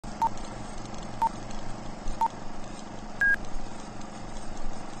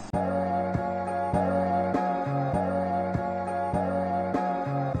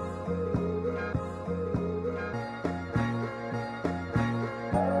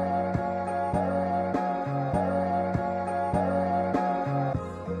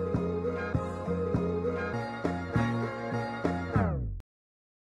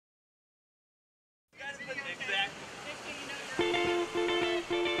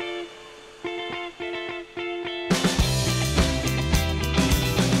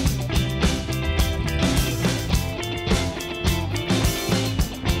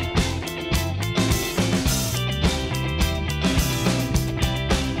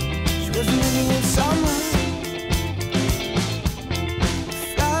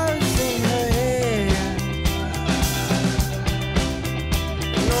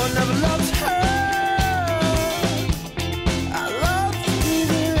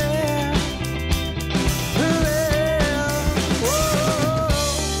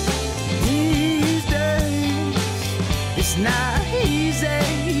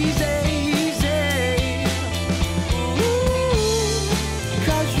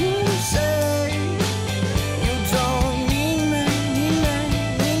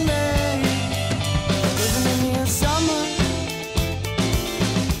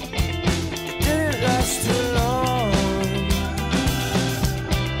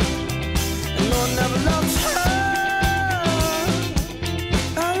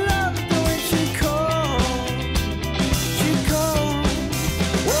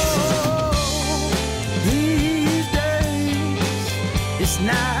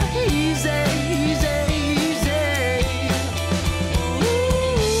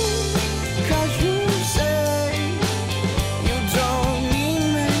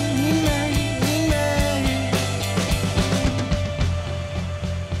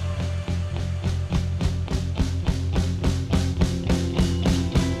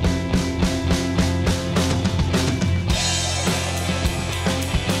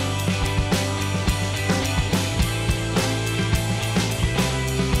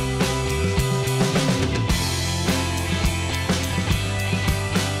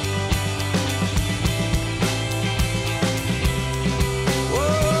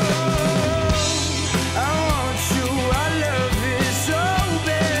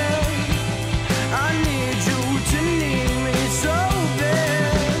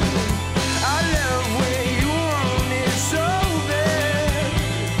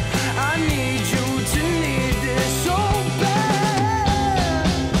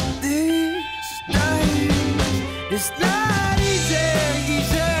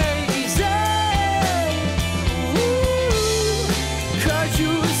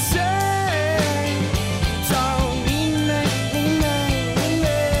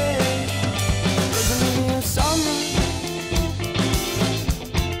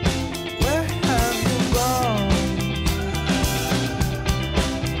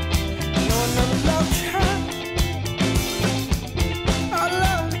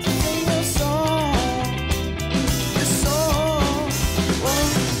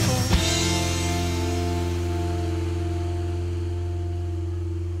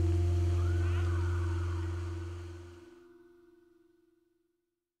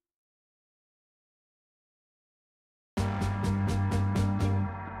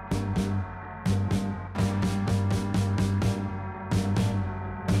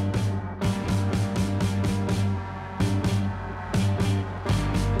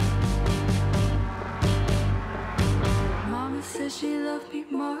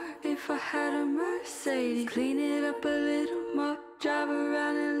Clean it up a little more, drive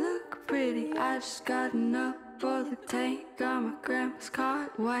around and look pretty. I just got enough for the tank, got my grandma's car,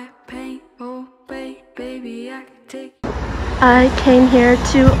 white paint, oh baby, I can take. I came here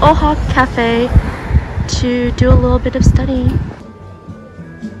to Ohak Cafe to do a little bit of studying.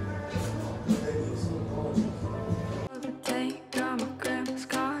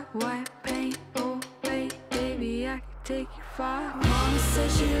 Take you far. Mama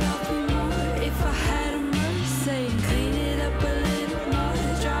said she loved me more if I had a Mercedes. Clean it up a little more,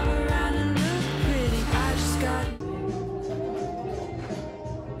 drive around and look pretty. I just got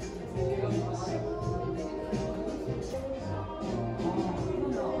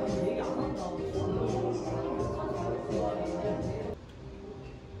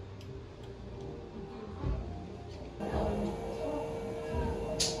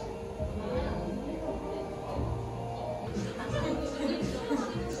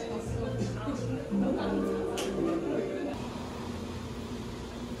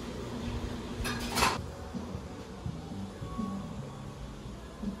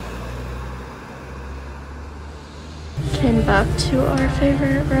Came back to our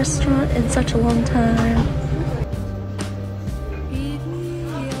favorite restaurant in such a long time.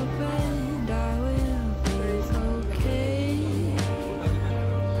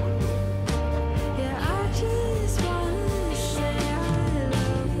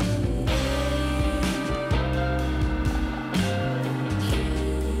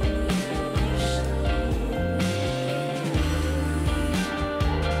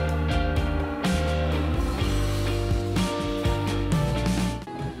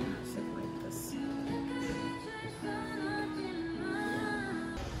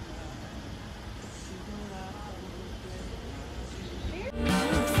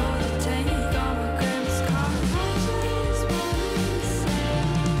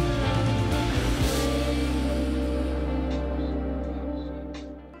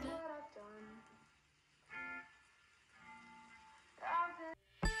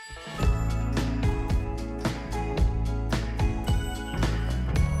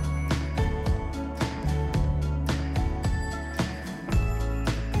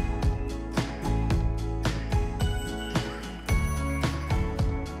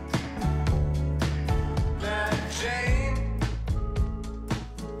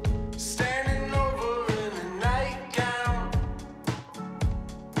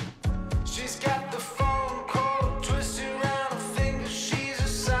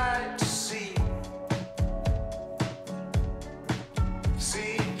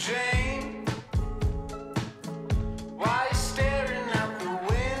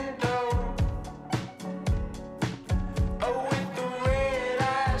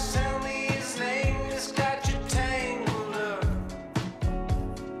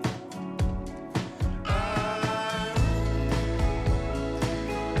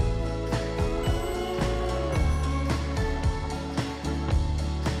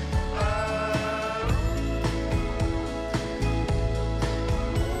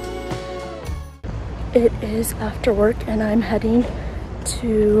 It is after work and I'm heading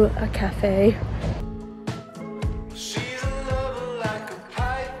to a cafe.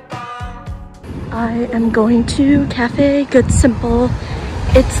 I am going to Cafe Good Simple.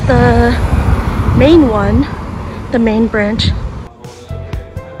 It's the main one, the main branch.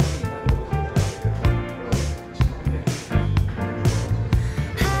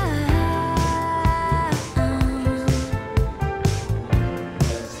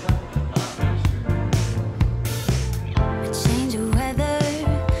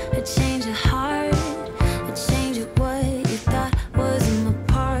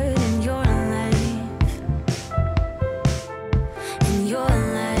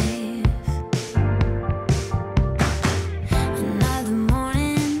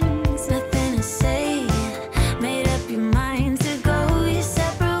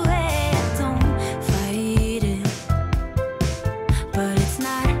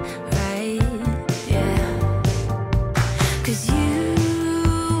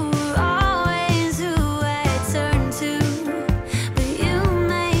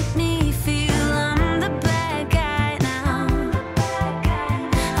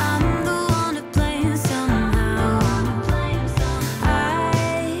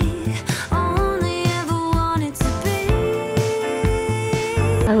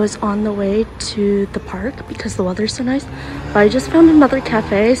 I was on the way to the park because the weather's so nice, but I just found another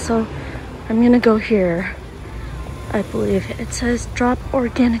cafe, so I'm gonna go here. I believe it says Dropp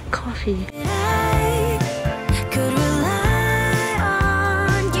Organic Coffee.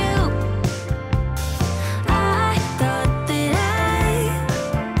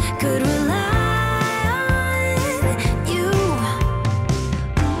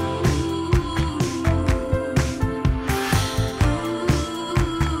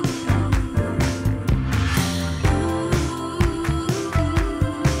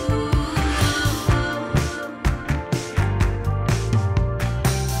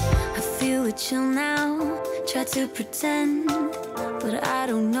 Chill now, try to pretend, but I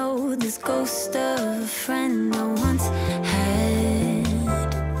don't know this ghost of a friend I once had.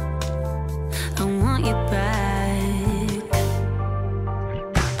 I want you back.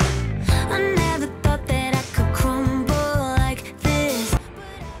 I never thought that I could crumble like this.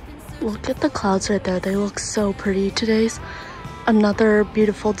 Look at the clouds right there, they look so pretty. Today's another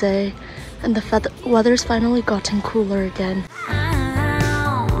beautiful day and the weather's finally gotten cooler again.